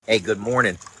Hey, good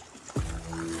morning.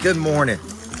 Good morning.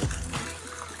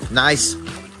 Nice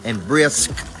and brisk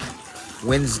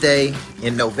Wednesday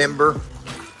in November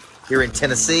here in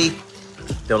Tennessee.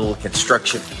 Doing a little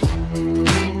construction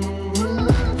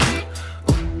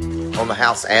on the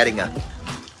house, adding a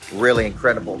really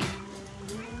incredible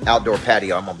outdoor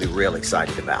patio I'm going to be real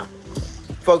excited about.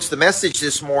 Folks, the message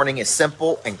this morning is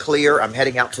simple and clear. I'm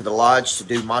heading out to the lodge to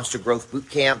do Monster Growth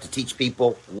Boot Camp to teach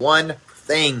people one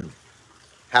thing: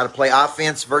 how to play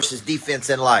offense versus defense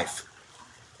in life.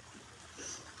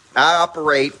 I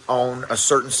operate on a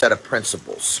certain set of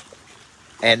principles,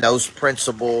 and those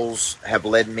principles have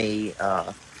led me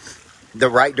the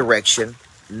right direction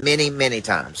many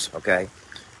times, okay?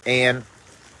 And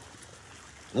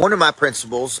one of my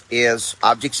principles is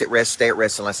objects at rest stay at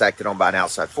rest unless acted on by an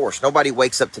outside force. Nobody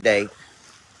wakes up today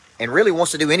and really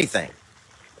wants to do anything.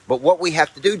 But what we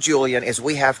have to do, Julian, is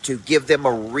we have to give them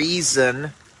a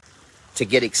reason to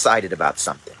get excited about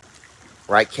something.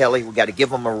 Right, Kelly? We got to give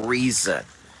them a reason.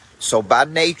 So by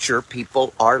nature,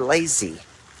 people are lazy.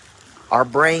 Our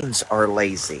brains are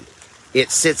lazy.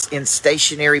 It sits in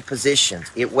stationary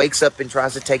positions. It wakes up and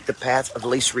tries to take the path of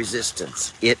least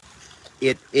resistance. It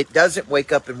doesn't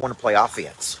wake up and want to play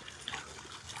offense.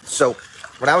 So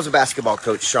when I was a basketball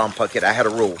coach, Sean Puckett, I had a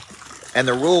rule. And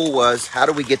the rule was, how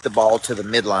do we get the ball to the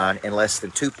midline in less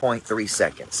than 2.3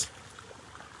 seconds?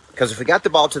 Because if we got the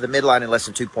ball to the midline in less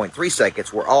than 2.3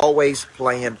 seconds, we're always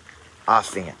playing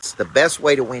offense. The best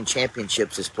way to win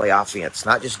championships is play offense,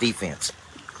 not just defense.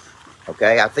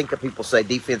 Okay? I think that people say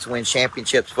defense wins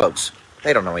championships. Folks,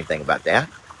 they don't know anything about that.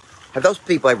 Have those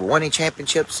people ever won any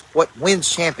championships? What wins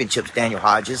championships, Daniel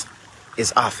Hodges,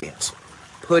 is offense.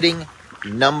 Putting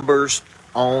numbers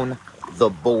on the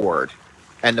board.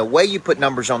 And the way you put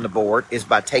numbers on the board is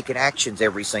by taking actions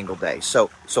every single day. So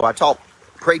I taught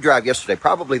Pray Drive yesterday,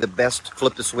 probably the best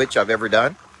flip the switch I've ever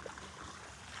done.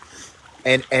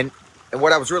 And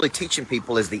what I was really teaching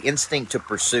people is the instinct to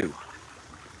pursue.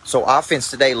 So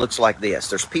offense today looks like this.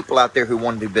 There's people out there who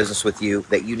want to do business with you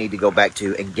that you need to go back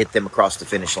to and get them across the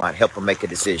finish line, help them make a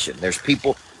decision. There's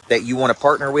people that you want to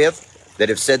partner with that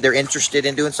have said they're interested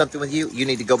in doing something with you. You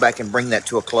need to go back and bring that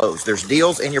to a close. There's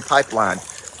deals in your pipeline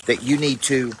that you need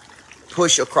to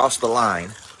push across the line.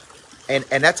 And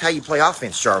that's how you play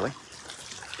offense, Charlie.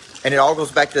 And it all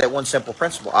goes back to that one simple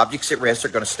principle. Objects at rest are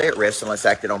going to stay at rest unless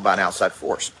acted on by an outside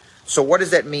force. So what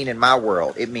does that mean in my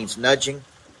world? It means nudging,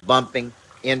 bumping,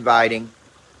 inviting.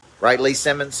 Right, Lee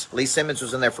Simmons? Lee Simmons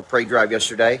was in there for Pray Drive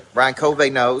yesterday. Brian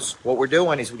Covey knows what we're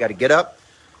doing is we got to get up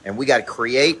and we got to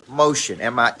create motion.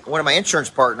 And one of my insurance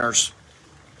partners,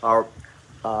 Ryan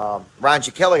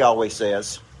Giachelli, always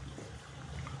says,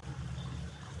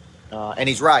 and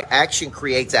he's right, action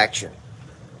creates action.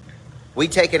 We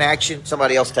take an action,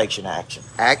 somebody else takes an action.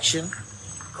 Action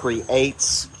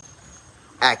creates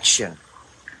action.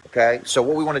 Okay? So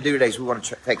what we want to do today is we want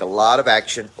to take a lot of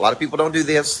action. A lot of people don't do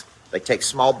this. They take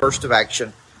small bursts of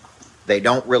action. They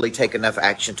don't really take enough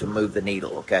action to move the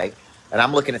needle, okay? And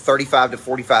I'm looking at 35 to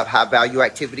 45 high-value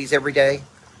activities every day.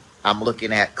 I'm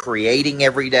looking at creating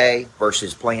every day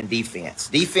versus playing defense.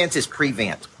 Defense is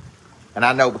prevent. And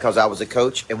I know because I was a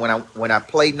coach, and when I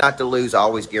played not to lose, I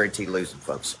always guaranteed losing,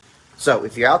 folks. So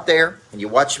if you're out there and you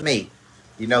watch me,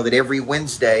 you know that every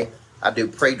Wednesday I do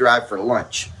Pray Drive for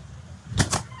lunch.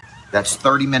 That's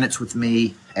 30 minutes with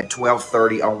me at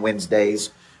 12:30 on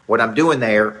Wednesdays. What I'm doing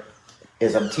there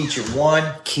is I'm teaching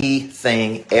one key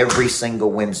thing every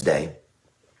single Wednesday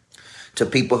to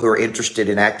people who are interested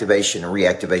in activation and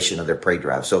reactivation of their Pray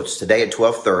Drive. So it's today at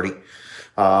 12:30.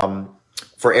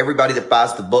 For everybody that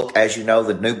buys the book, as you know,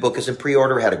 the new book is in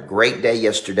pre-order. We had a great day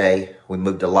yesterday. We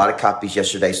moved a lot of copies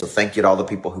yesterday, so thank you to all the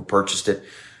people who purchased it.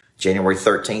 January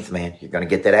 13th, man, you're going to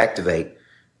get that Activate.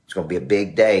 It's going to be a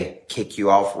big day, kick you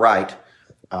off right.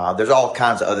 There's all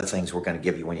kinds of other things we're going to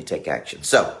give you when you take action.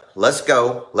 So let's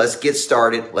go. Let's get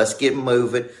started. Let's get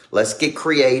moving. Let's get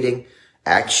creating.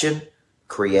 Action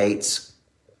creates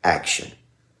action.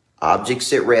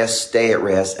 Objects at rest stay at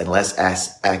rest unless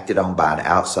acted on by an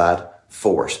outside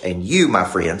force. And you, my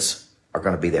friends, are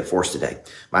going to be that force today.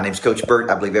 My name's Coach Burt.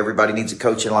 I believe everybody needs a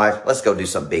coach in life. Let's go do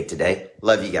something big today.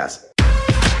 Love you guys.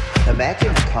 Imagine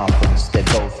a conference that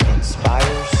both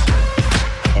inspires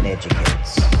and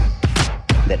educates,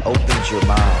 that opens your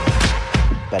mind